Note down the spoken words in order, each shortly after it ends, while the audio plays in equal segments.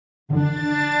Good.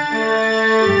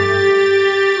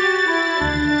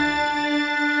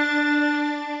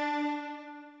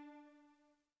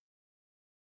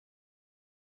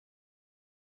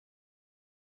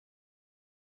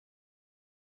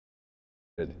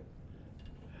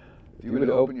 If you would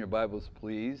open your Bibles,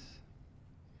 please,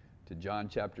 to John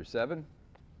chapter 7.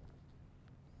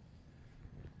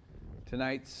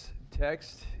 Tonight's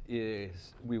text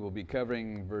is, we will be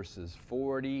covering verses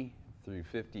 40 through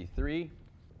 53.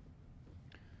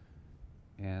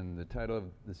 And the title of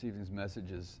this evening's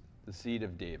message is The Seed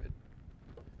of David.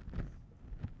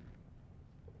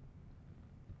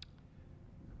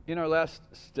 In our last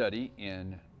study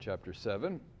in chapter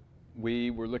 7,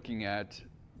 we were looking at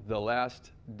the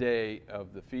last day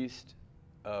of the Feast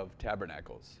of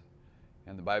Tabernacles.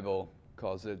 And the Bible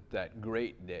calls it that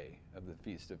great day of the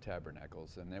Feast of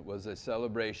Tabernacles. And it was a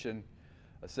celebration,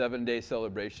 a 7-day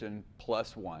celebration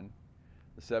plus one.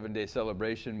 The 7-day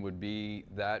celebration would be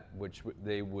that which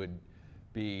they would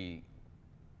be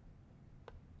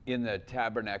in the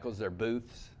tabernacles, their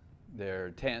booths,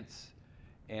 their tents,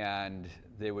 and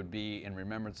they would be in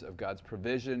remembrance of God's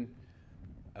provision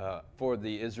for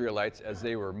the Israelites as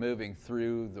they were moving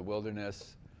through the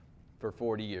wilderness for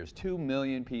 40 years. 2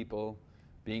 million people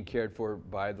being cared for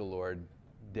by the Lord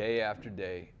day after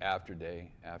day after day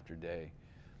after day.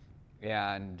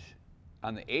 And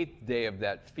on the 8th day of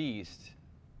that feast,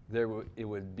 it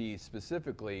would be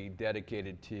specifically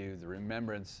dedicated to the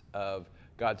remembrance of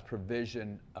God's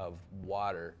provision of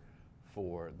water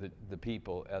for the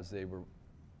people as they were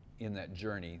in that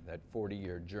journey, that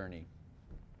 40-year journey.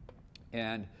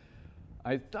 And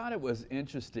I thought it was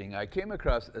interesting. I came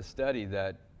across a study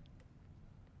that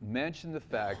mentioned the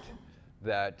fact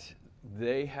that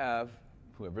they have,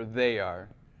 whoever they are,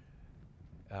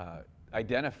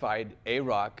 identified a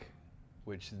rock,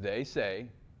 which they say,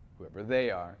 whoever they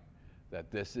are,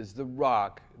 that this is the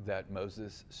rock that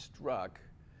Moses struck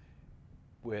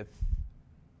with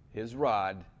his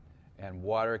rod and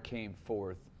water came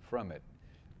forth from it.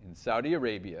 In Saudi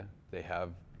Arabia, they have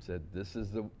said, this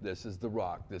is the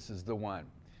rock, this is the one.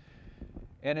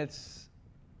 And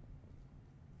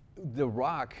the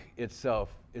rock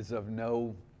itself is of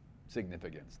no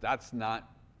significance.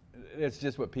 It's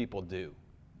just what people do.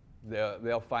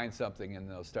 They'll find something and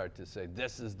they'll start to say,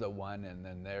 this is the one, and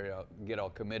then they'll get all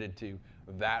committed to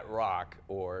that rock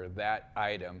or that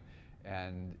item,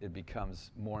 and it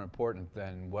becomes more important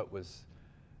than what was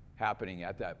happening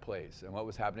at that place. And what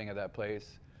was happening at that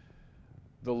place?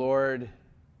 The Lord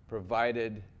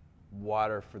provided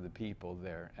water for the people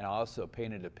there, and also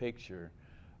painted a picture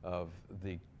of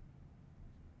the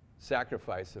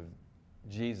sacrifice of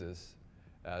Jesus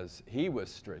as he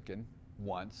was stricken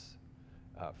once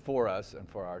for us and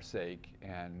for our sake,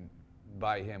 and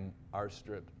by him our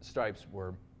stripes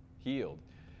were healed.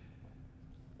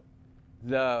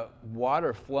 The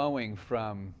water flowing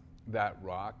from that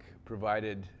rock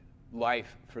provided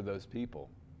life for those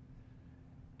people.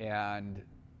 And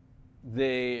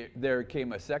there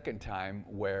came a second time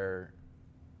where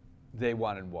they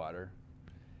wanted water,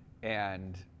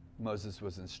 and Moses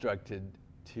was instructed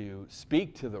to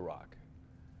speak to the rock,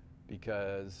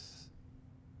 because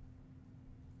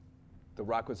the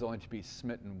rock was only to be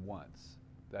smitten once.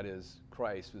 That is,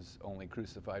 Christ was only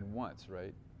crucified once,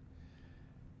 right?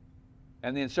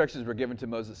 And the instructions were given to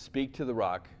Moses, speak to the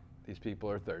rock, these people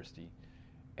are thirsty.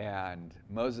 And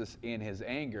Moses, in his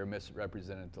anger,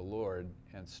 misrepresented the Lord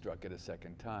and struck it a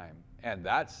second time. And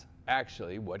that's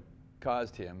actually what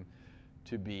caused him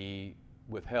to be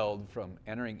withheld from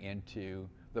entering into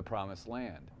the promised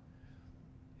land.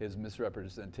 His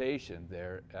misrepresentation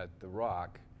there at the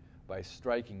rock by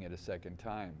striking it a second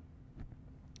time.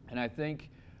 And I think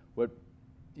what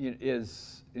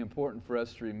is important for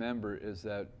us to remember is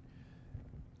that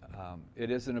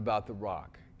it isn't about the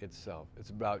rock itself. It's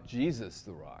about Jesus,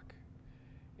 the rock.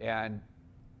 And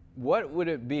what would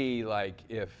it be like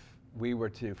if we were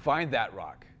to find that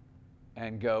rock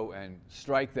and go and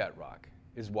strike that rock?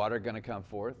 Is water going to come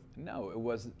forth? No, it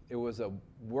was a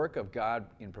work of God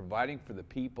in providing for the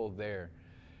people there.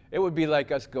 It would be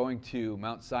like us going to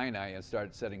Mount Sinai and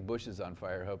start setting bushes on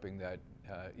fire, hoping that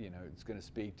it's going to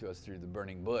speak to us through the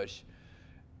burning bush.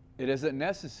 It isn't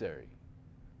necessary,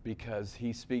 because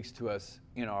he speaks to us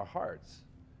in our hearts.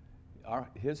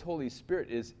 His Holy Spirit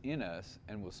is in us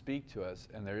and will speak to us,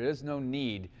 and there is no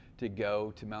need to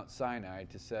go to Mount Sinai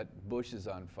to set bushes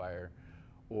on fire,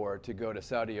 or to go to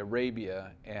Saudi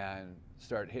Arabia and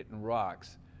start hitting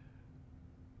rocks.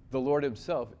 The Lord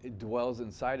himself dwells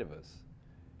inside of us.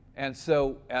 And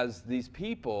so as these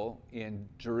people in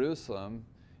Jerusalem,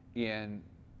 in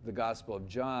the Gospel of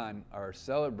John, are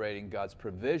celebrating God's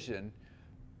provision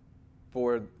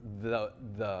for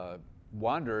the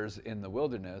wanderers in the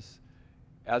wilderness,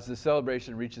 as the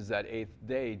celebration reaches that 8th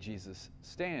day, Jesus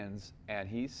stands and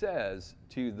he says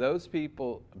to those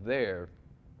people there,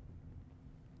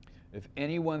 if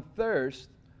anyone thirsts,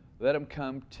 let him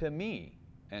come to me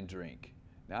and drink.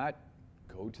 Not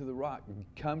go to the rock,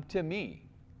 come to me.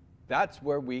 That's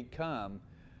where we come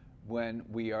when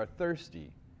we are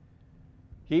thirsty.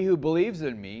 He who believes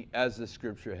in me, as the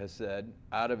scripture has said,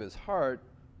 out of his heart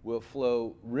will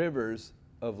flow rivers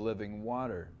of living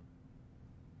water.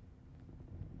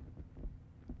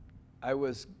 I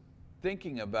was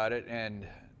thinking about it, and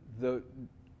the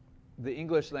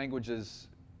English language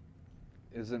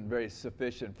isn't very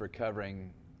sufficient for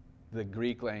covering the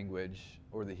Greek language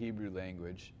or the Hebrew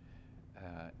language.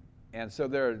 And so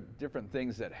there are different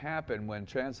things that happen when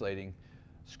translating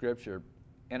Scripture.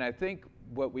 And I think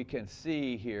what we can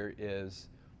see here is,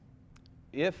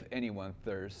 if anyone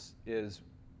thirsts, is,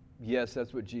 yes,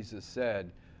 that's what Jesus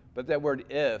said, but that word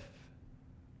if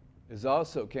is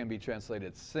also can be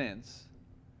translated since,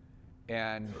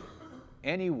 and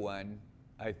anyone,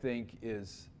 I think,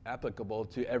 is applicable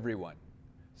to everyone.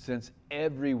 Since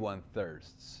everyone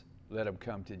thirsts, let him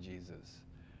come to Jesus.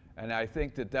 And I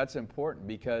think that that's important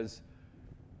because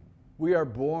we are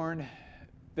born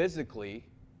physically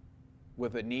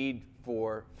with a need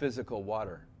for physical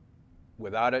water.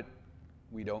 Without it,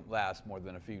 we don't last more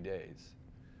than a few days.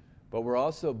 But we're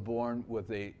also born with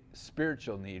a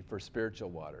spiritual need for spiritual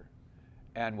water.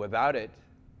 And without it,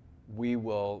 we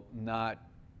will not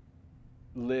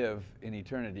live in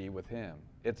eternity with Him.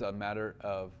 It's a matter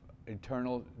of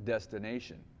eternal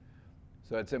destination.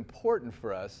 So it's important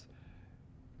for us,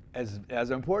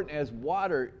 as important as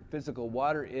water, physical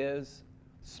water is,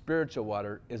 spiritual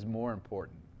water is more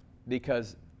important.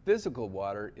 Because physical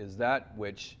water is that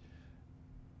which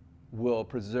will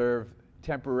preserve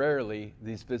temporarily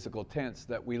these physical tents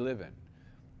that we live in.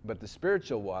 But the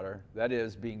spiritual water, that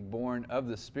is being born of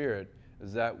the Spirit,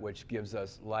 is that which gives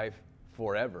us life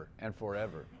forever and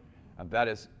forever. And that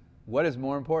is, what is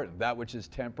more important, that which is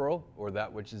temporal or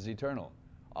that which is eternal?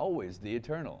 Always the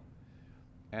eternal.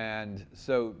 And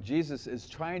so Jesus is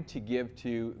trying to give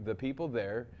to the people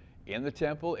there in the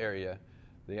temple area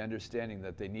the understanding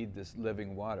that they need this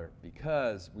living water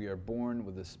because we are born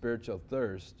with a spiritual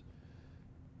thirst,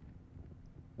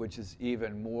 which is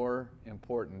even more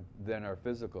important than our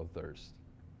physical thirst.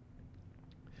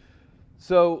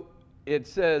 So it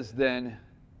says then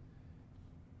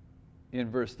in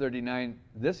verse 39,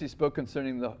 this he spoke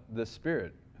concerning the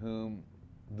Spirit, whom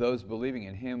those believing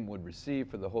in him would receive,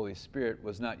 for the Holy Spirit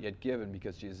was not yet given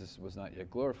because Jesus was not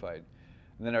yet glorified.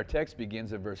 And then our text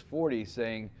begins in verse 40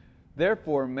 saying,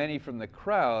 therefore many from the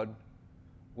crowd,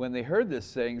 when they heard this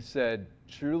saying, said,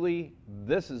 truly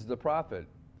this is the prophet.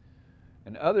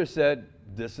 And others said,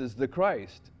 this is the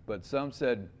Christ. But some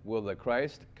said, will the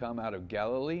Christ come out of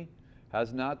Galilee?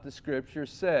 Has not the Scripture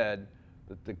said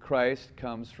that the Christ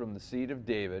comes from the seed of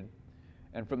David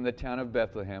and from the town of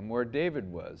Bethlehem where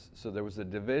David was? So there was a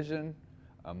division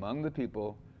among the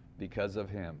people because of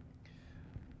him.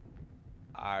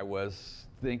 I was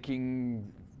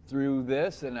thinking through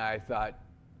this and I thought,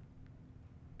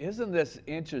 isn't this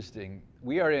interesting?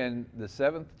 We are in the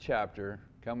 7th chapter,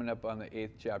 coming up on the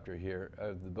 8th chapter here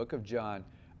of the book of John,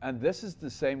 and this is the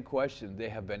same question they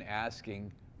have been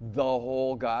asking the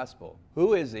whole gospel.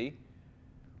 Who is he?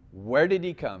 Where did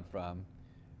he come from?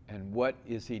 And what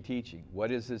is he teaching?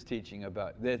 What is his teaching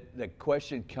about? The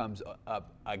question comes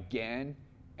up again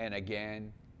and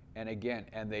again and again,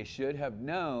 and they should have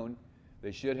known,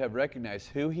 they should have recognized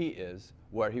who he is,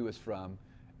 where he was from,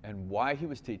 and why he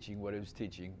was teaching what he was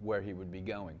teaching, where he would be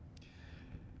going.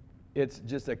 It's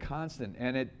just a constant,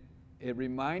 and it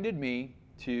reminded me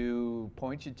to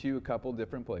point you to a couple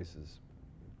different places.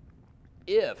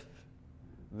 If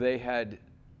they had,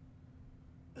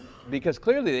 because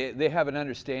clearly they have an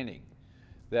understanding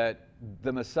that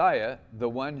the Messiah, the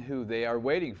one who they are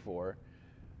waiting for,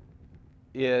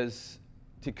 is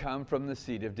to come from the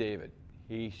seed of David.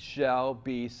 He shall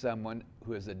be someone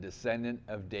who is a descendant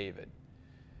of David.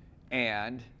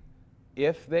 And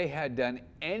if they had done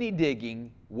any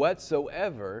digging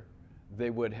whatsoever, they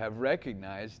would have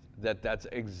recognized that that's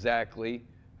exactly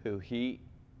who he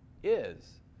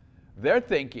is. They're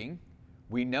thinking,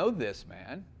 we know this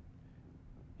man.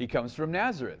 He comes from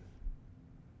Nazareth.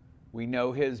 We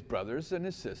know his brothers and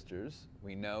his sisters.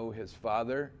 We know his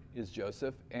father is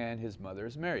Joseph and his mother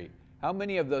is Mary. How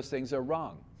many of those things are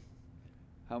wrong?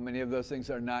 How many of those things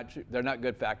are not true? They're not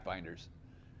good fact finders.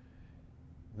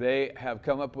 They have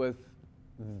come up with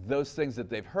those things that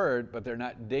they've heard, but they're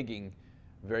not digging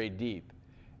very deep.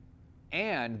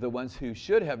 And the ones who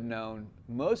should have known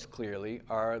most clearly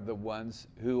are the ones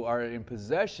who are in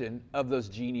possession of those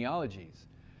genealogies.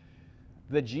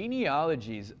 The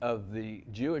genealogies of the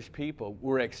Jewish people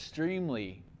were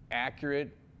extremely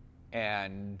accurate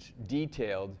and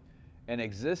detailed and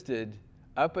existed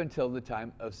up until the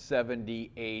time of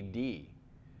 70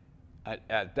 AD.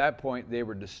 At that point, they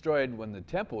were destroyed when the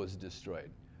temple was destroyed.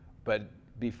 But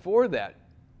before that,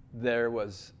 there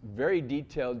was very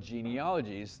detailed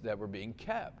genealogies that were being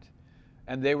kept.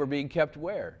 And they were being kept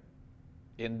where?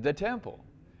 In the temple.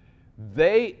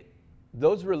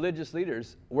 Those religious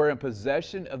leaders were in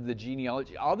possession of the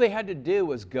genealogy. All they had to do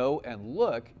was go and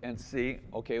look and see,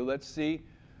 okay, let's see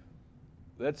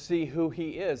who he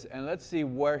is, and let's see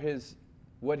what his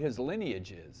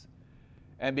lineage is.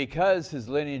 And because his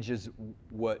lineage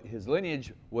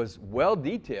was well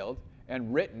detailed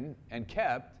and written and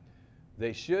kept,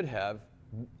 they should have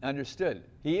understood.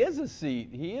 He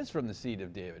is from the seed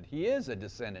of David. He is a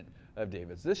descendant of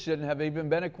David. This shouldn't have even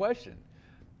been a question.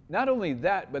 Not only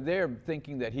that, but they're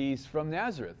thinking that he's from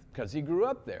Nazareth because he grew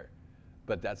up there.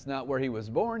 But that's not where he was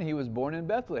born. He was born in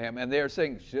Bethlehem. And they're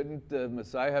saying, shouldn't the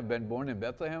Messiah have been born in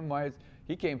Bethlehem?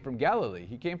 He came from Galilee.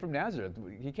 He came from Nazareth.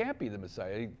 He can't be the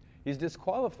Messiah. He's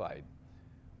disqualified.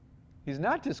 He's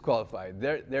not disqualified.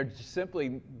 They're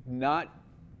simply not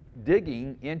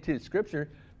digging into Scripture.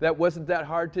 That wasn't that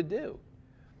hard to do.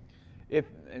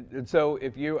 So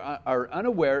if you are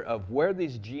unaware of where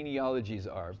these genealogies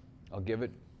are, I'll give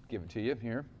it to you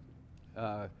here.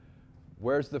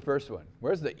 Where's the first one?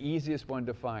 Where's the easiest one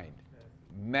to find?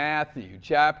 Matthew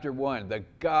chapter 1. The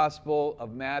Gospel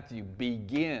of Matthew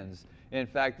begins. In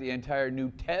fact, the entire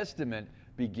New Testament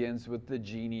begins with the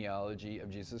genealogy of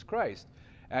Jesus Christ.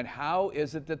 And how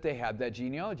is it that they had that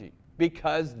genealogy?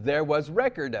 Because there was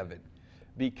record of it.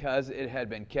 Because it had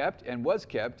been kept and was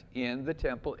kept in the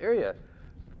temple area.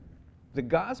 The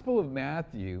Gospel of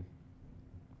Matthew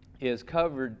is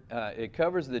it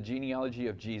covers the genealogy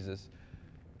of Jesus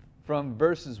from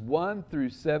verses 1 through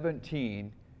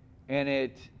 17, and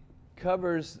it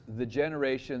covers the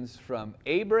generations from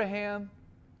Abraham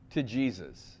to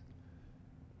Jesus.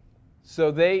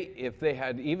 So if they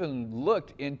had even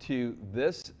looked into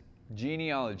this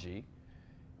genealogy,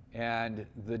 and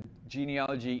the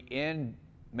genealogy in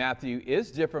Matthew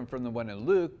is different from the one in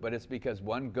Luke, but it's because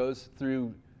one goes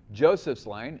through Joseph's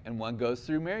line and one goes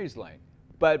through Mary's line.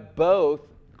 But both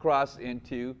cross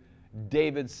into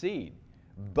David's seed.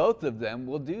 Both of them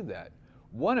will do that.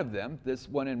 One of them, this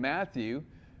one in Matthew,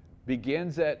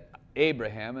 begins at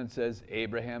Abraham and says,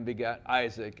 Abraham begot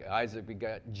Isaac, Isaac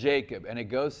begot Jacob. And it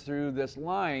goes through this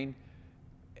line,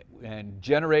 and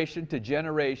generation to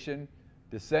generation,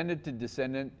 descendant to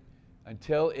descendant,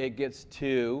 until it gets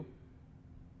to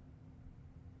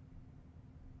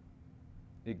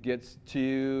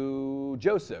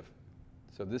Joseph.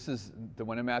 So this is the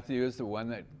one in Matthew is the one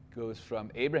that goes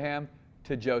from Abraham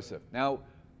to Joseph. Now,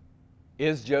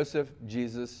 is Joseph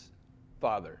Jesus'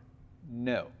 father?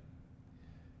 No.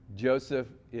 Joseph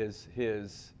is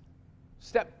his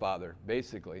stepfather,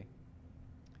 basically,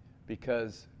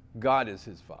 because God is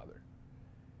his father.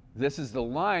 This is the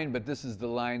line, but this is the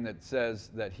line that says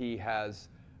that he has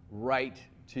right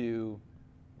to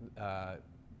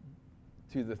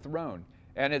the throne.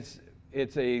 And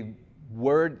it's a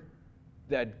word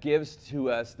that gives to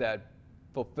us that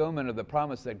fulfillment of the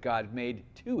promise that God made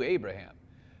to Abraham,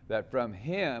 that from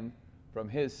him, from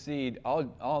his seed,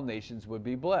 all nations would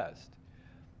be blessed.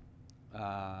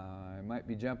 I might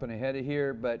be jumping ahead of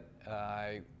here, but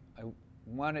I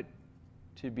want it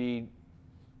to be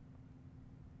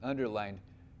underlined.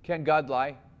 Can God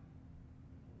lie?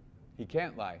 He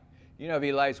can't lie. You know, if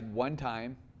he lies one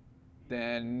time,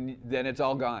 then it's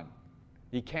all gone.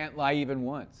 He can't lie even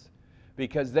once.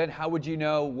 Because then how would you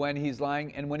know when he's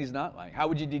lying and when he's not lying? How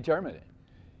would you determine it?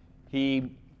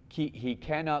 He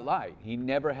cannot lie. He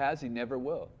never has, he never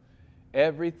will.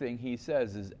 Everything he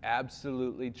says is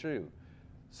absolutely true.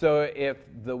 So if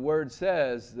the word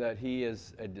says that he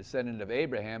is a descendant of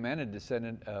Abraham and a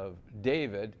descendant of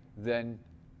David, then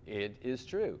it is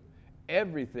true.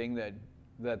 Everything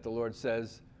that the Lord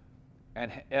says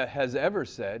and has ever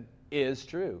said is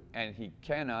true, and he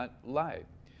cannot lie.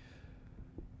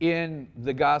 In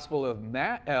the Gospel of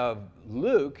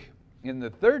Luke, in the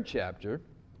 3rd chapter,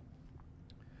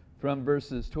 from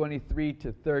verses 23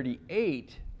 to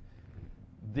 38,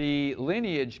 the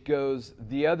lineage goes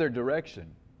the other direction.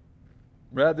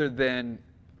 Rather than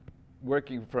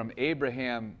working from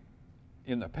Abraham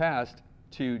in the past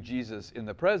to Jesus in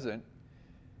the present,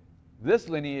 this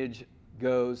lineage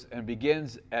goes and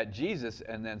begins at Jesus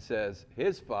and then says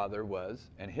his father was,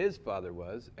 and his father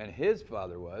was, and his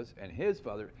father was, and his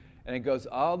father, And it goes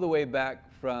all the way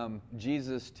back from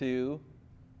Jesus to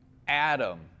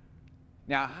Adam.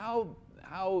 Now,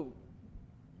 how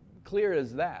clear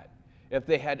is that? If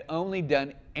they had only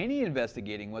done any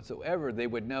investigating whatsoever, they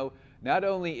would know not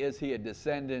only is he a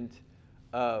descendant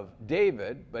of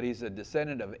David, but he's a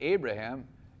descendant of Abraham,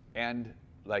 and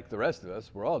like the rest of us,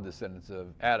 we're all descendants of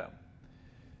Adam.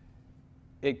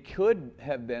 It could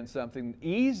have been something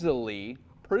easily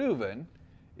proven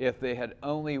if they had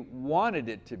only wanted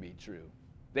it to be true.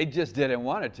 They just didn't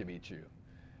want it to be true.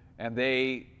 And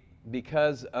they,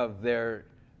 because of their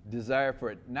desire for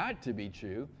it not to be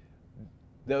true,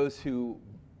 those who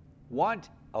want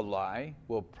a lie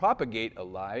will propagate a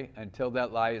lie until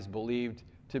that lie is believed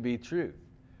to be true.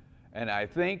 And I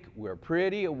think we're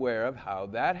pretty aware of how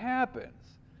that happens.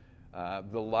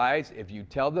 The lies, if you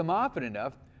tell them often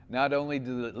enough, not only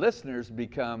do the listeners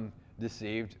become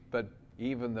deceived, but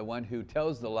even the one who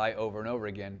tells the lie over and over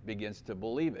again begins to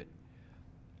believe it.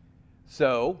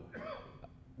 So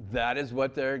that is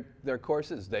what their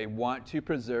course is. They want to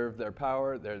preserve their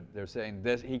power. They're saying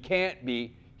this, he can't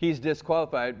be, he's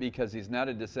disqualified because he's not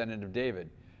a descendant of David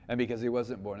and because he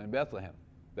wasn't born in Bethlehem.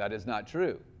 That is not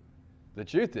true. The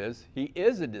truth is, he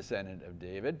is a descendant of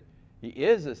David. He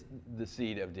is the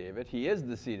seed of David. He is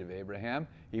the seed of Abraham.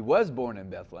 He was born in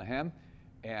Bethlehem,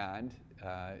 and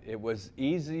it was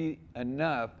easy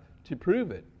enough to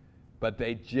prove it, but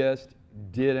they just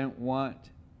didn't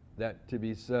want that to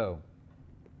be so.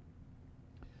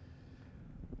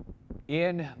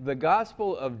 In the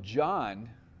Gospel of John,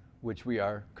 which we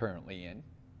are currently in,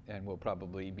 and will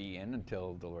probably be in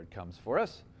until the Lord comes for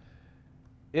us,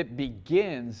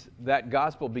 that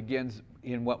gospel begins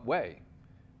in what way?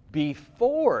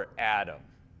 Before Adam.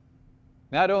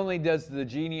 Not only does the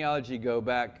genealogy go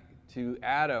back to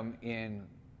Adam in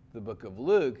the book of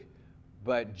Luke,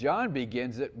 but John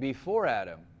begins it before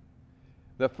Adam.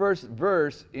 The first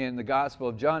verse in the Gospel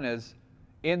of John is,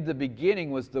 "In the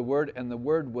beginning was the Word, and the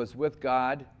Word was with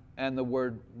God, and the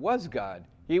Word was God.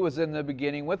 He was in the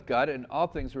beginning with God, and all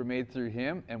things were made through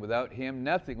him, and without him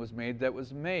nothing was made that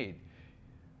was made."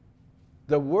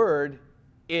 The Word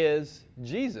is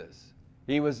Jesus.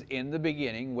 He was in the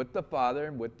beginning with the Father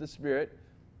and with the Spirit,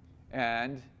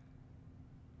 and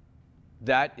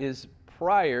that is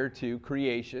prior to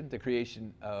creation, the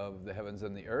creation of the heavens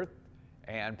and the earth,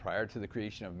 and prior to the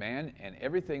creation of man, and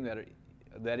everything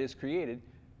that is created,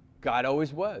 God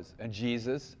always was, and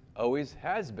Jesus always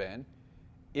has been,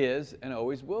 is, and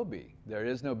always will be. There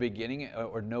is no beginning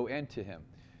or no end to him.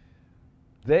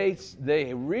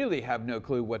 They really have no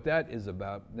clue what that is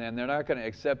about, and they're not going to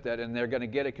accept that, and they're going to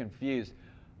get it confused.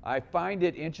 I find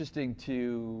it interesting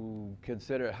to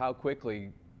consider how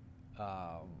quickly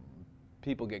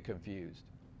people get confused.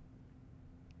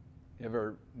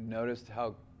 Ever noticed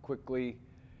how quickly,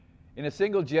 in a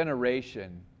single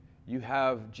generation, you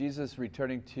have Jesus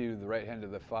returning to the right hand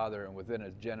of the Father, and within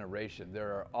a generation, there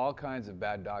are all kinds of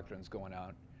bad doctrines going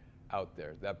on out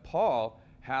there that Paul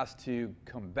has to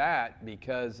combat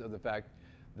because of the fact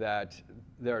that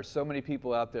there are so many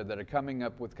people out there that are coming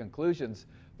up with conclusions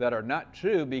that are not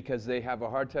true because they have a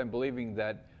hard time believing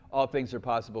that all things are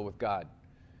possible with God.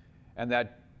 And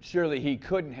that surely he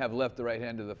couldn't have left the right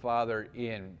hand of the Father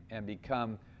in and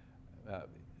become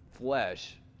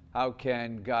flesh. How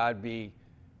can God be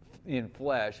in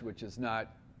flesh, which is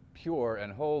not pure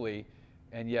and holy,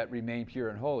 and yet remain pure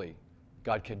and holy?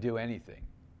 God can do anything,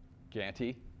 can't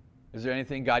he? Is there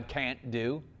anything God can't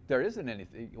do? There isn't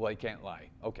anything. Well, he can't lie.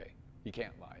 Okay, he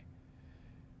can't lie.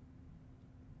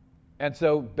 And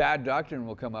so bad doctrine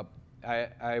will come up.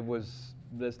 I was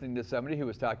listening to somebody who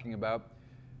was talking about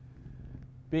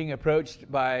being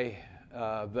approached by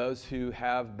those who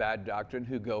have bad doctrine,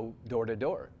 who go door to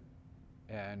door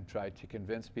and try to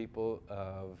convince people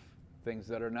of things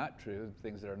that are not true,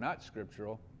 things that are not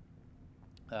scriptural,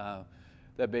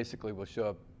 that basically will show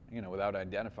up, without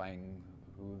identifying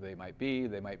who they might be.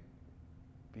 They might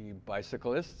be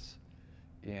bicyclists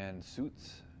in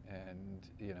suits, and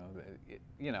you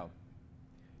know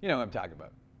what I'm talking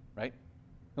about, right?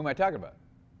 Who am I talking about?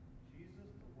 Jesus,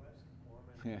 the West,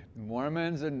 Mormons. Yeah,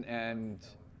 Mormons and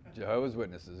Jehovah's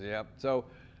Witnesses. Yeah. So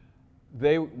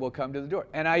they will come to the door,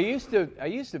 and I used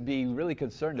to be really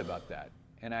concerned about that,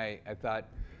 and I thought,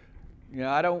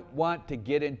 I don't want to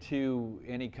get into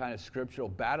any kind of scriptural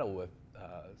battle with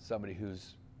somebody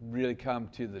who's really come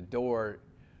to the door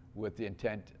with the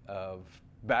intent of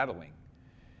battling.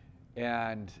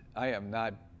 And I am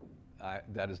not,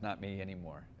 that is not me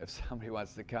anymore. If somebody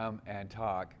wants to come and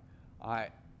talk, I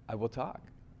will talk.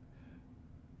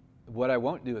 What I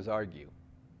won't do is argue.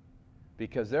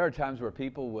 Because there are times where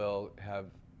people will have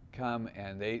come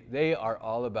and they are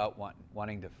all about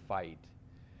wanting to fight.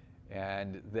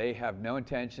 And they have no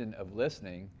intention of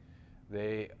listening.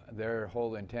 Their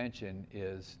whole intention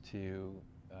is to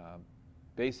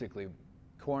basically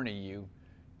corner you,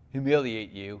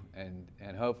 humiliate you,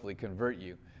 and hopefully convert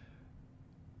you.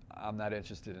 I'm not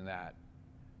interested in that.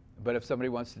 But if somebody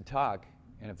wants to talk,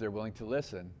 and if they're willing to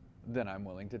listen, then I'm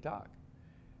willing to talk.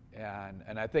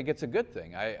 And I think it's a good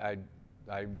thing. I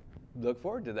look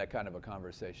forward to that kind of a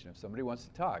conversation if somebody wants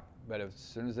to talk. But as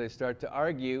soon as they start to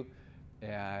argue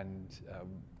and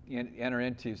enter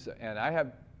into, and I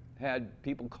have had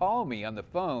people call me on the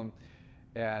phone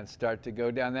and start to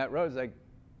go down that road. It's like,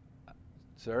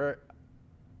 sir,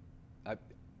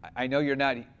 I know you're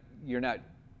not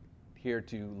here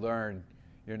to learn.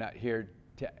 You're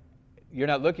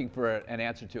not looking for an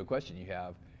answer to a question you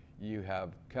have. You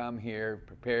have come here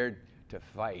prepared to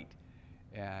fight,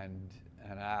 and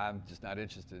I'm just not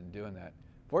interested in doing that.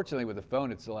 Fortunately, with the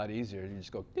phone, it's a lot easier. You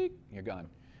just go, ding, you're gone.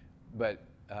 But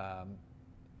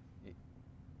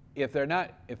if they're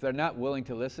not willing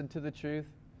to listen to the truth,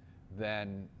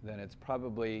 then it's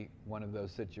probably one of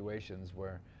those situations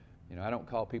where, I don't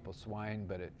call people swine,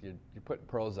 but you're putting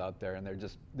pearls out there, and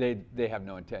they have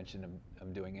no intention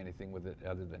of doing anything with it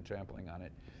other than trampling on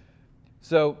it.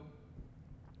 So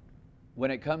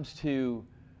when it comes to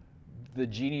the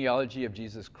genealogy of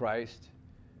Jesus Christ,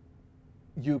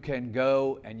 you can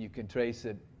go and you can trace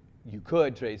it. You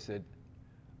could trace it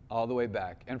all the way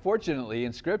back. And fortunately,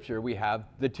 in Scripture, we have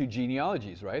the two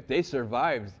genealogies, right? They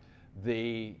survived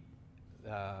the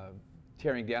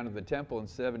tearing down of the temple in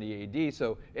 70 AD,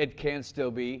 so it can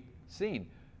still be seen.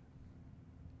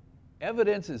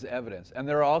 Evidence is evidence, and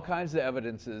there are all kinds of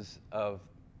evidences of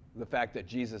the fact that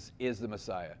Jesus is the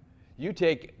Messiah. You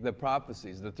take the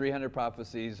prophecies, the 300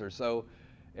 prophecies or so,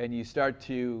 and you start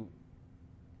to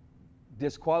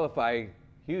disqualify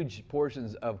huge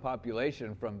portions of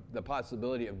population from the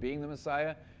possibility of being the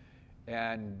Messiah,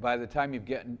 and by the time you've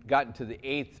gotten to the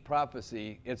 8th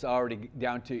prophecy, it's already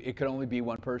down to it could only be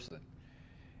one person.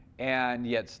 And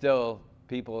yet still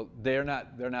people, they're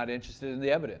not interested in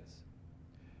the evidence,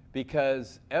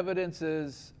 because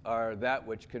evidences are that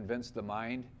which convince the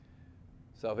mind.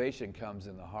 Salvation comes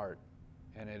in the heart,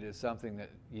 and it is something that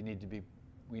we need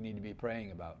to be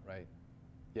praying about, right?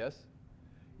 Yes?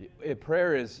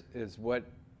 Prayer is what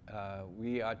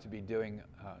we ought to be doing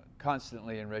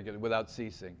constantly and regularly, without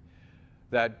ceasing,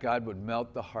 that God would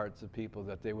melt the hearts of people,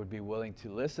 that they would be willing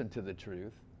to listen to the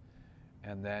truth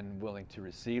and then willing to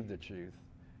receive the truth,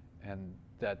 and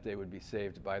that they would be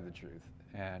saved by the truth.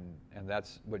 And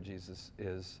that's what Jesus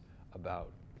is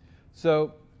about.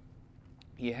 So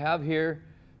you have here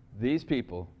these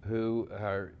people who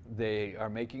are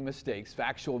making mistakes,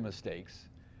 factual mistakes,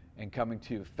 and coming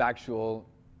to factual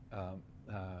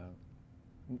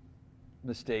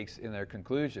mistakes in their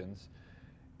conclusions.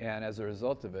 And as a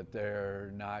result of it,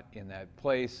 they're not in that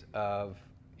place of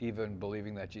even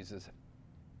believing that Jesus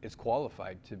is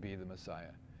qualified to be the Messiah.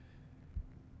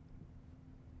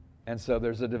 And so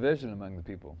there's a division among the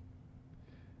people.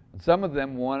 And some of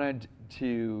them wanted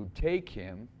to take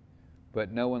him,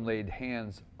 but no one laid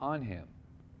hands on him.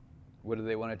 What do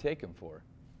they want to take him for?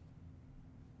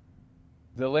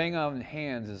 The laying on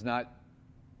hands is not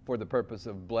for the purpose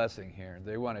of blessing here.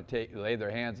 They want to lay their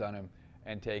hands on him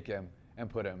and take him and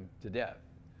put him to death.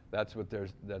 That's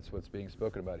what's being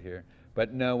spoken about here.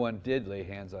 But no one did lay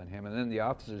hands on him. And then the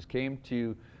officers came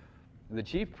to the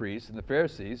chief priests and the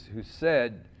Pharisees, who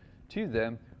said to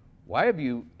them, "Why have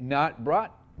you not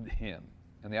brought him?"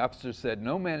 And the officers said,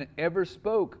 "No man ever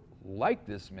spoke like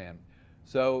this man."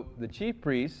 So the chief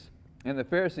priests and the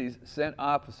Pharisees sent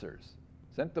officers,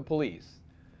 sent the police,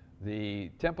 the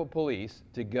temple police,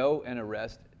 to go and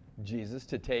arrest Jesus,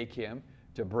 to take him,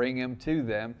 to bring him to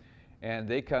them, and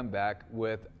they come back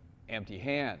with empty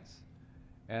hands.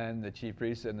 And the chief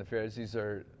priests and the Pharisees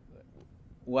are,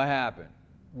 "What happened?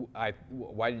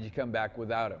 Why did you come back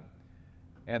without him?"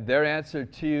 And their answer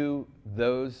to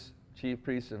those chief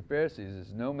priests and Pharisees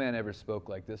is, "No man ever spoke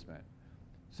like this man."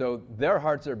 So their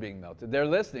hearts are being melted. They're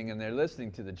listening, and they're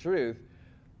listening to the truth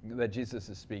that Jesus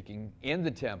is speaking in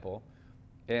the temple.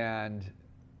 And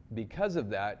because of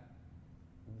that,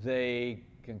 they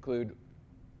conclude,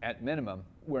 at minimum,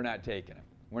 we're not taking him.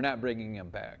 We're not bringing him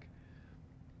back.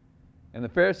 And the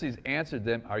Pharisees answered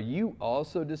them, "Are you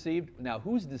also deceived?" Now,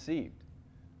 who's deceived?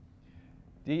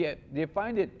 Do you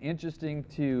find it interesting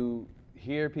to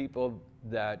hear people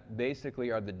that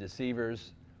basically are the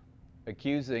deceivers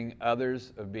accusing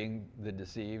others of being the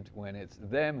deceived when it's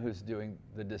them who's doing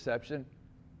the deception?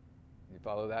 You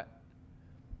follow that?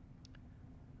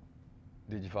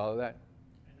 Did you follow that?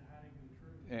 And hiding the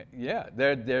truth. Yeah,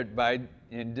 they're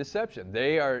in deception.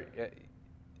 They are,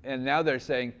 and now they're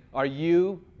saying, are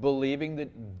you believing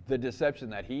the deception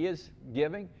that he is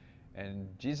giving? And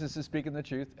Jesus is speaking the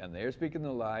truth, and they are speaking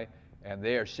the lie, and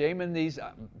they are shaming these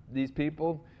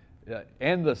people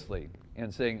endlessly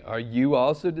and saying, are you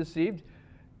also deceived?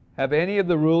 Have any of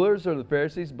the rulers or the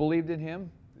Pharisees believed in him?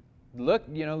 Look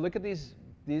at these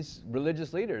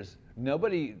religious leaders.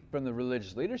 Nobody from the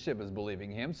religious leadership is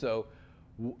believing him, so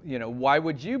why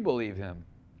would you believe him?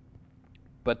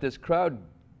 But this crowd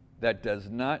that does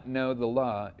not know the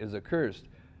law is accursed.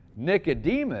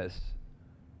 Nicodemus,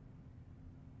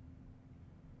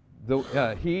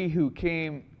 he who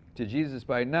came to Jesus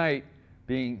by night,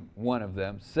 being one of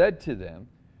them, said to them,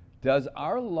 does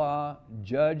our law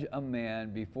judge a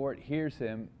man before it hears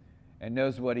him and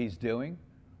knows what he's doing?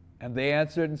 And they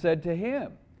answered and said to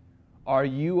him, are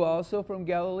you also from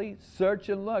Galilee? Search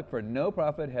and look, for no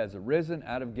prophet has arisen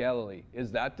out of Galilee.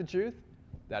 Is that the truth?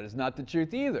 That is not the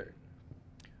truth either.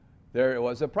 There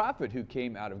was a prophet who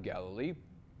came out of Galilee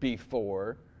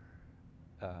before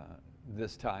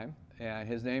this time, and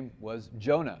his name was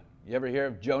Jonah. You ever hear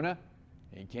of Jonah?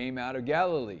 He came out of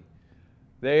Galilee.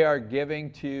 They are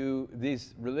giving to,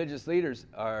 these religious leaders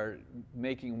are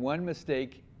making one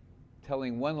mistake,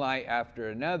 telling one lie after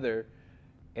another,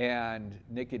 and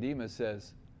Nicodemus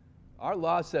says, our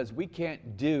law says we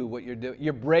can't do what you're doing.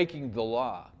 You're breaking the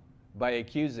law by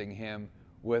accusing him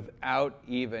without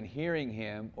even hearing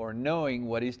him or knowing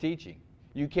what he's teaching.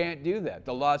 You can't do that.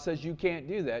 The law says you can't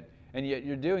do that, and yet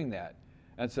you're doing that.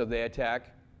 And so they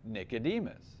attack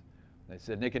Nicodemus. They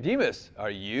said, Nicodemus,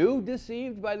 are you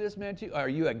deceived by this man too? Are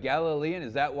you a Galilean?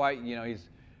 Is that why,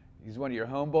 he's one of your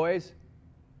homeboys?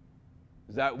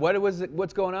 Is that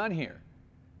what's going on here?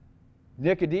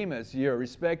 Nicodemus, you're a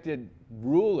respected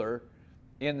ruler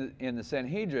in the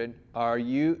Sanhedrin. Are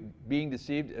you being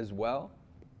deceived as well?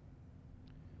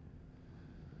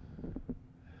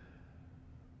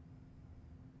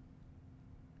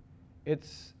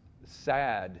 It's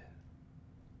sad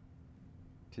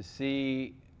to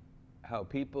see how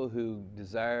people who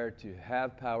desire to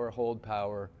have power, hold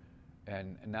power,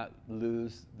 and not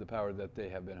lose the power that they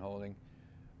have been holding,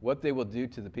 what they will do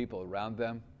to the people around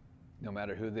them, no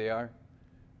matter who they are.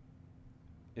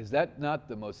 Is that not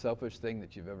the most selfish thing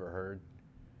that you've ever heard?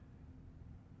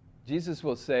 Jesus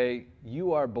will say,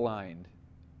 you are blind,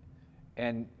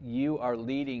 and you are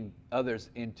leading others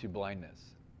into blindness.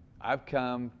 I've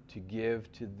come to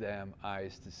give to them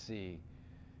eyes to see.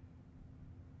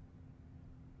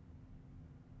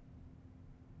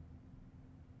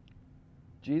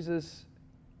 Jesus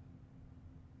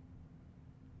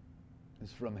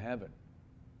is from heaven.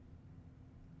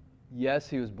 Yes,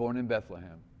 he was born in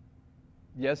Bethlehem.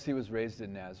 Yes, he was raised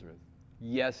in Nazareth.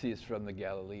 Yes, he is from the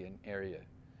Galilean area.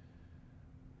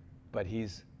 But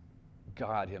he's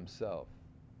God himself.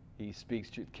 He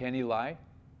speaks truth. Can he lie?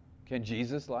 Can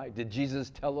Jesus lie? Did Jesus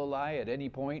tell a lie at any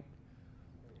point?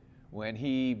 When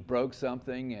he broke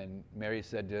something and Mary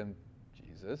said to him,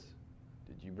 Jesus,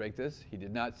 did you break this? He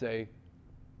did not say,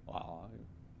 well,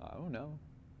 I don't know.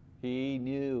 He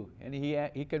knew, and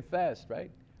he confessed,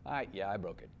 right? I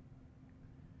broke it.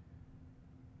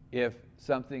 If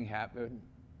something happened,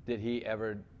 did he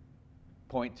ever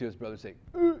point to his brother and say,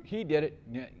 he did it?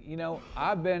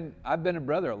 I've been a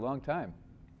brother a long time.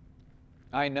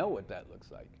 I know what that looks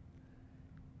like.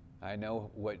 I know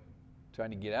what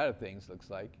trying to get out of things looks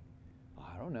like.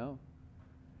 I don't know.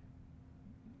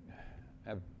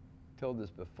 I've told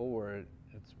this before.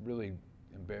 It's really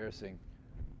embarrassing.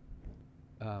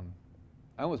 I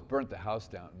almost burnt the house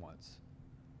down once.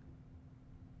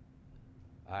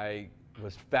 I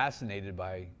was fascinated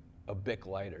by a Bic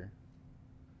lighter,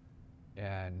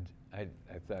 and I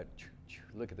thought,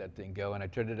 look at that thing go, and I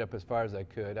turned it up as far as I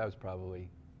could. I was probably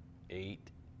 8.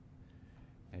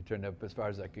 I turned it up as far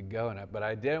as I could go, but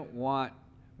I didn't want,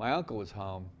 my uncle was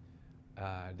home,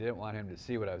 I didn't want him to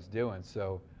see what I was doing,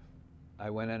 so I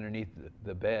went underneath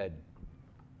the bed,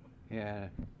 and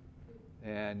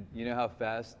you know how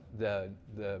fast the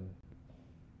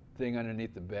thing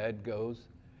underneath the bed goes?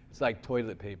 It's like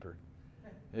toilet paper.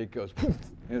 It goes poof.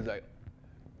 It's like,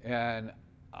 and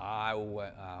I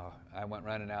went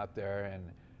running out there,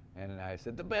 and I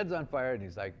said, the bed's on fire, and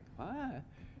he's like, what?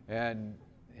 And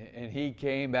he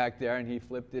came back there and he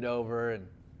flipped it over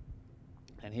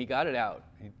and he got it out.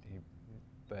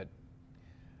 But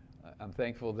I'm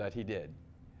thankful that he did.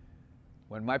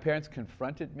 When my parents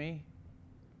confronted me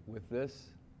with this,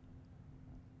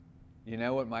 you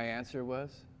know what my answer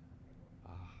was?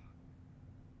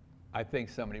 I think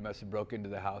somebody must have broke into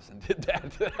the house and did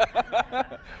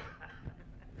that.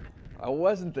 I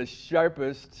wasn't the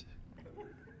sharpest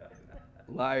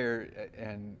liar,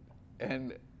 and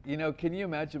you know, can you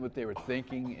imagine what they were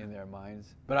thinking in their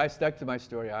minds? But I stuck to my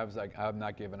story. I was like, I'm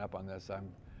not giving up on this.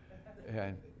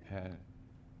 And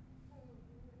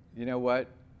you know what?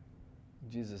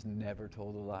 Jesus never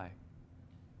told a lie.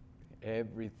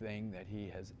 Everything that he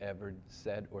has ever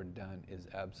said or done is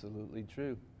absolutely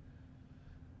true.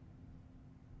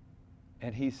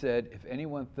 And he said, if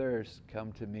anyone thirsts,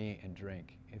 come to me and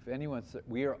drink. If anyone,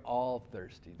 we are all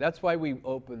thirsty. That's why we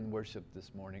open worship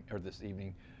this morning or this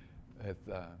evening with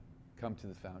come to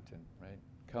the fountain, right?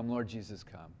 Come, Lord Jesus,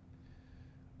 come.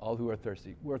 All who are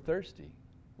thirsty. We're thirsty.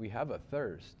 We have a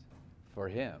thirst for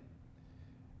him.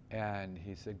 And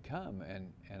he said, come,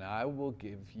 and I will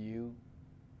give you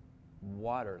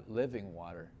water, living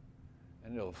water.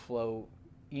 And it'll flow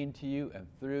into you and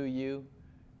through you,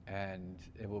 and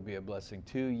it will be a blessing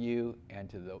to you and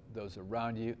to those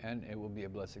around you, and it will be a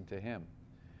blessing to him.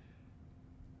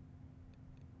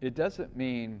 It doesn't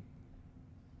mean,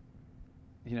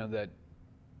 you know, that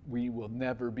we will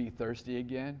never be thirsty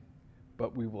again,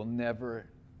 but we will never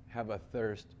have a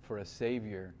thirst for a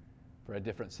Savior, for a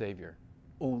different Savior.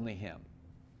 Only him.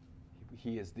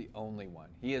 He is the only one.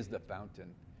 He is the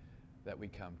fountain that we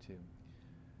come to.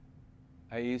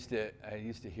 I used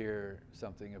to hear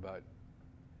something about,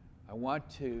 I want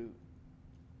to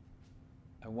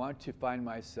find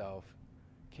myself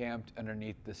camped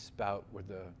underneath the spout where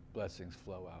the blessings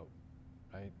flow out,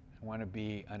 right? I want to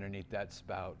be underneath that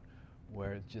spout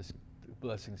where just the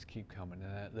blessings keep coming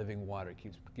and that living water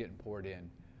keeps getting poured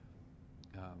in.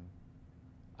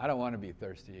 I don't want to be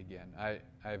thirsty again.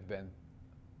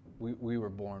 We were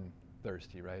born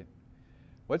thirsty, right?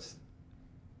 What's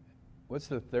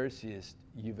the thirstiest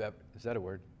you've ever, is that a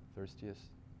word, thirstiest?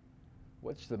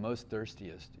 What's the most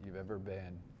thirstiest you've ever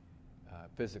been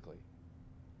physically?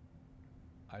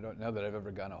 I don't know that I've ever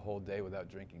gone a whole day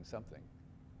without drinking something.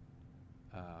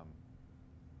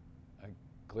 I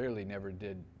clearly never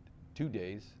did 2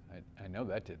 days. I know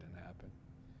that didn't happen.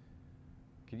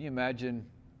 Can you imagine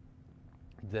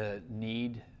the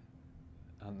need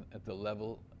at the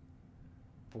level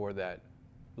for that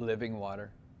living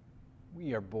water?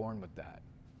 We are born with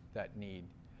that need.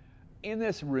 In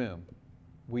this room,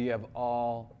 we have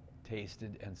all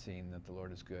tasted and seen that the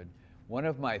Lord is good. One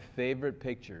of my favorite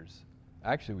pictures,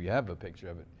 actually we have a picture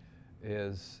of it,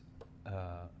 is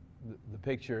the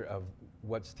picture of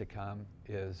what's to come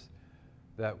is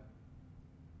that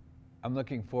I'm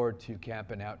looking forward to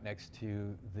camping out next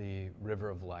to the river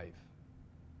of life.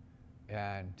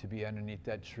 And to be underneath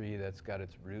that tree that's got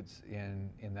its roots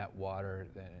in that water,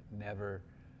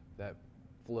 that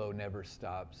flow never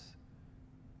stops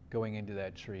going into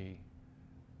that tree.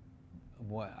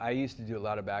 I used to do a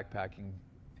lot of backpacking,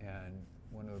 and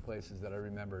one of the places that I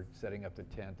remember setting up the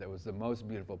tent that was the most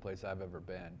beautiful place I've ever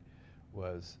been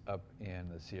was up in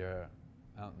the Sierra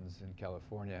Mountains in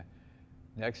California,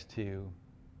 next to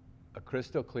a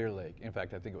crystal clear lake. In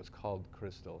fact, I think it was called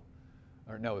Crystal,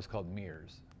 or no, it was called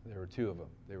Mears. There were 2 of them.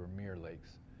 They were mirror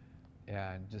lakes.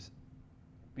 And just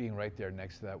being right there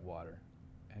next to that water.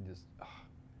 And just,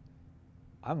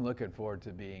 I'm looking forward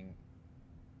to being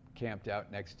camped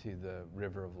out next to the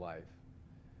river of life.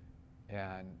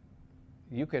 And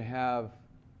you can have,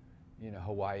 you know,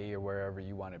 Hawaii or wherever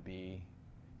you want to be.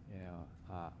 You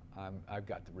know, I've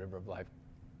got the river of life.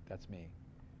 That's me.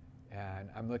 And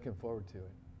I'm looking forward to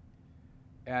it.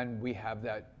 And we have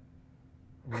that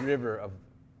river of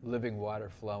living water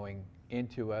flowing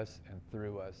into us and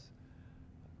through us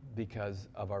because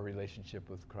of our relationship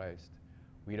with Christ.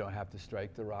 We don't have to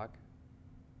strike the rock.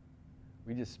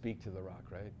 We just speak to the rock,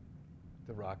 right?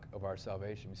 The rock of our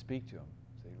salvation. We speak to him.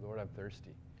 Say, Lord, I'm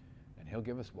thirsty. And he'll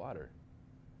give us water.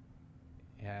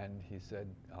 And he said,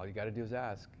 all you got to do is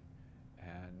ask.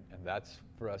 And that's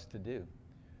for us to do.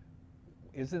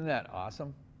 Isn't that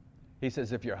awesome? He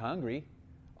says, if you're hungry,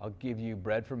 I'll give you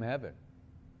bread from heaven.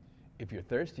 If you're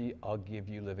thirsty, I'll give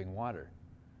you living water.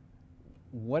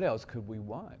 What else could we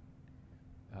want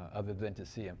other than to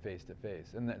see him face to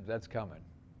face? And that's coming.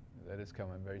 That is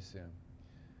coming very soon.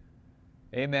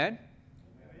 Amen?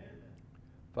 Amen.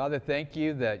 Father, thank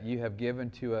you that you have given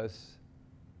to us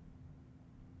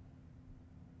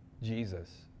Jesus,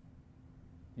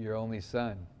 your only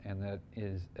Son, and that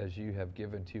is as you have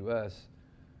given to us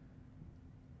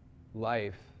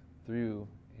life through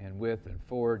and with and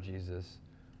for Jesus.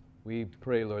 We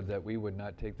pray, Lord, that we would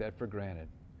not take that for granted,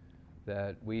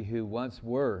 that we who once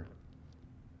were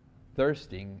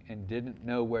thirsting and didn't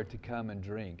know where to come and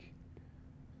drink,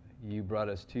 you brought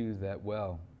us to that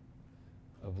well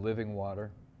of living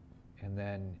water, and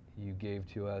then you gave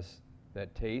to us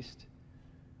that taste,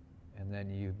 and then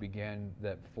you began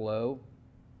that flow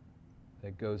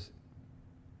that goes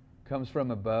comes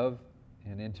from above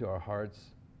and into our hearts.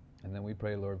 And then we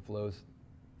pray, Lord, flows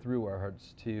through our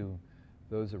hearts to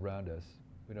those around us.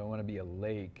 We don't want to be a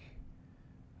lake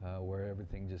where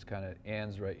everything just kind of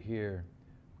ends right here.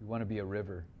 We want to be a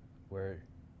river where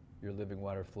your living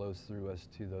water flows through us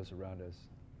to those around us.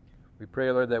 We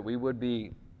pray, Lord, that we would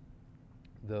be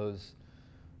those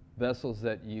vessels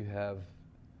that you have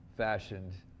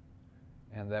fashioned,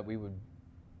 and that we would,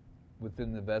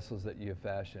 within the vessels that you have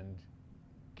fashioned,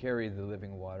 carry the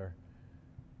living water.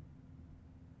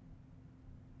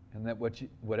 And that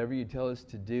whatever you tell us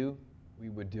to do, we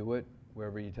would do it.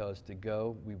 Wherever you tell us to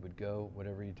go, we would go.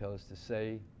 Whatever you tell us to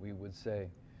say, we would say.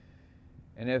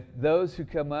 And if those who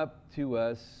come up to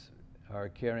us are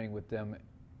carrying with them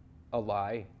a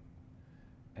lie,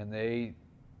 and they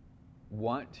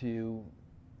want to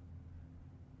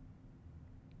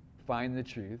find the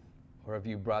truth, or if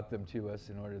you brought them to us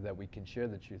in order that we can share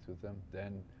the truth with them,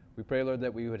 then we pray, Lord,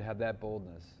 that we would have that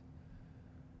boldness,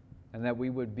 and that we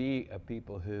would be a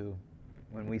people who,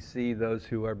 when we see those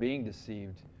who are being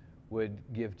deceived, would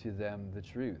give to them the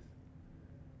truth,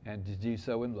 and to do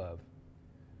so in love.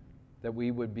 That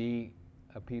we would be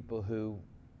a people who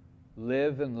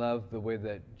live and love the way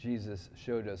that Jesus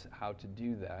showed us how to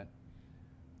do that,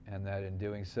 and that in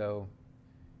doing so,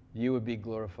 you would be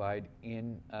glorified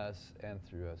in us and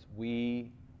through us.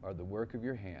 We are the work of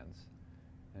your hands,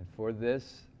 and for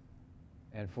this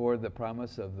and for the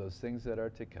promise of those things that are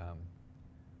to come,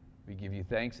 we give you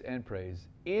thanks and praise.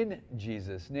 In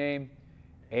Jesus' name,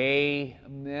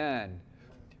 amen.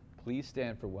 Please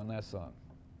stand for one last song.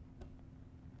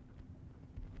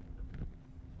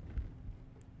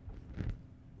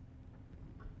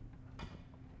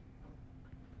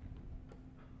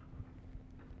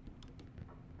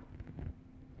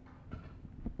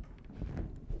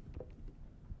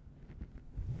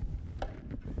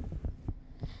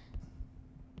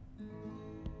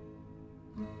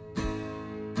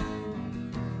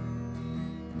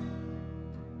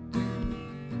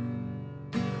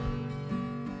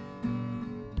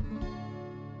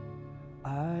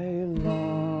 I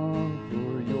long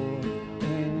for your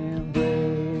embrace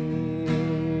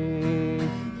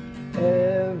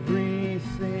every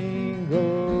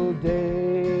single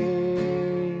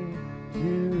day, to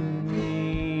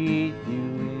meet you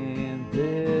in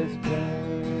this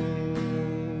place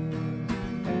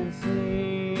and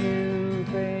see you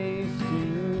face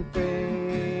to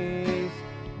face.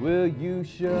 Will you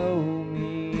show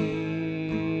me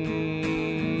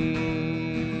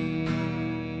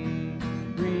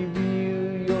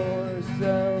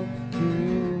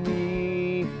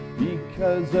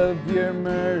because of your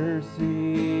mercy?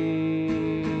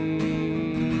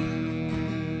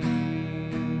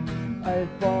 I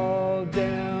fall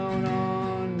down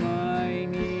on my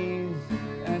knees,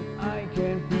 and I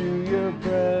can feel your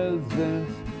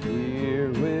presence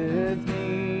here with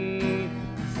me.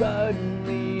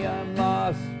 Suddenly I'm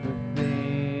lost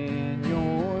within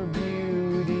your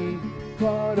beauty,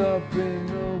 caught up in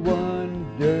the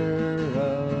wonder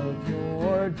of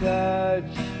your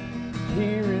touch.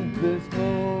 Here in this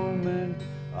moment,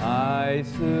 I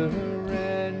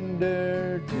surrender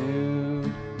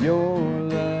to your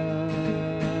love.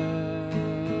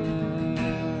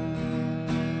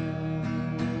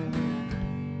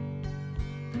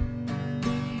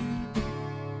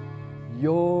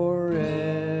 You're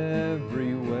everywhere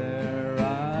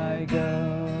I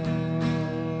go,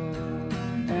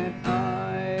 and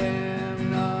I am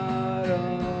not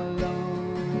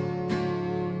alone.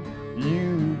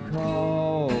 You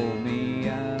call me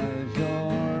as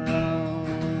your own,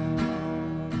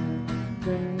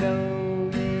 to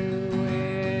know you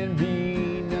and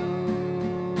be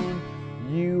known.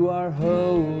 You are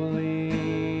holy.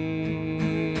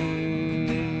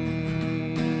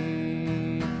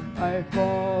 I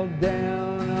fall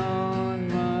down on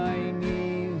my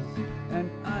knees, and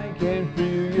I can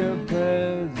feel your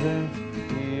presence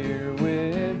here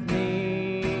with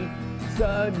me.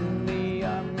 Suddenly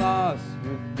I'm lost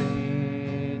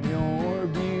within your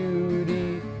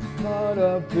beauty, caught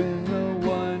up in the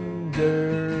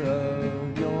wonder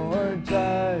of your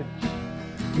touch.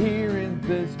 Here in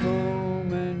this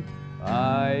moment,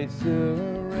 I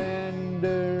surrender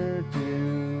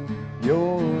to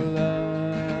your love.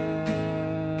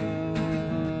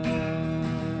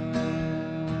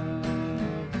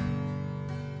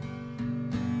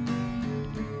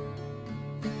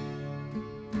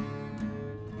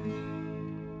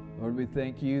 Lord, we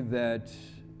thank you that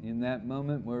in that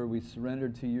moment where we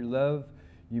surrendered to your love,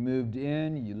 you moved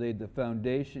in, you laid the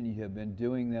foundation. You have been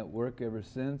doing that work ever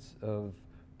since of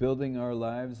building our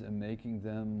lives and making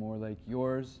them more like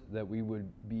yours, that we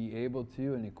would be able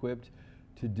to and equipped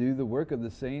to do the work of the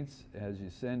saints as you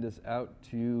send us out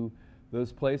to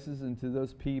those places and to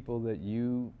those people that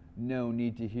you know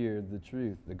need to hear the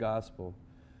truth, the gospel,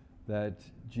 that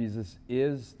Jesus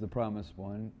is the promised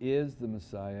one, is the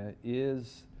Messiah,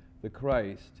 is the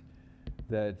Christ,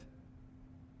 that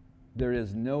there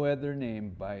is no other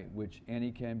name by which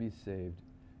any can be saved.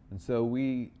 And so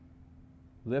we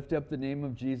lift up the name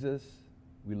of Jesus.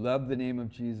 We love the name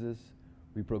of Jesus.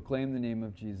 We proclaim the name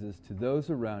of Jesus to those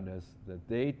around us, that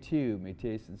they too may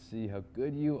taste and see how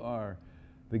good you are,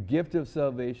 the gift of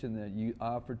salvation that you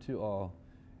offer to all,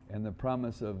 and the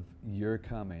promise of your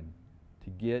coming to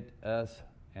get us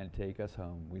and take us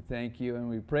home. We thank you and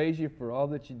we praise you for all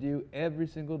that you do every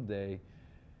single day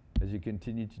as you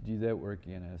continue to do that work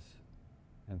in us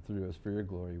and through us for your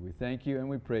glory. We thank you and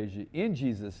we praise you. In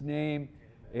Jesus' name,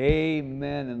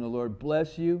 amen. And the Lord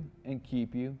bless you and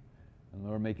keep you. And the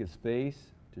Lord make his face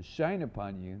to shine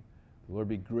upon you. The Lord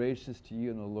be gracious to you,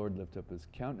 and the Lord lift up his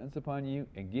countenance upon you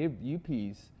and give you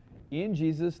peace. In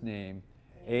Jesus' name,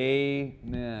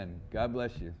 amen. God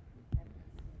bless you.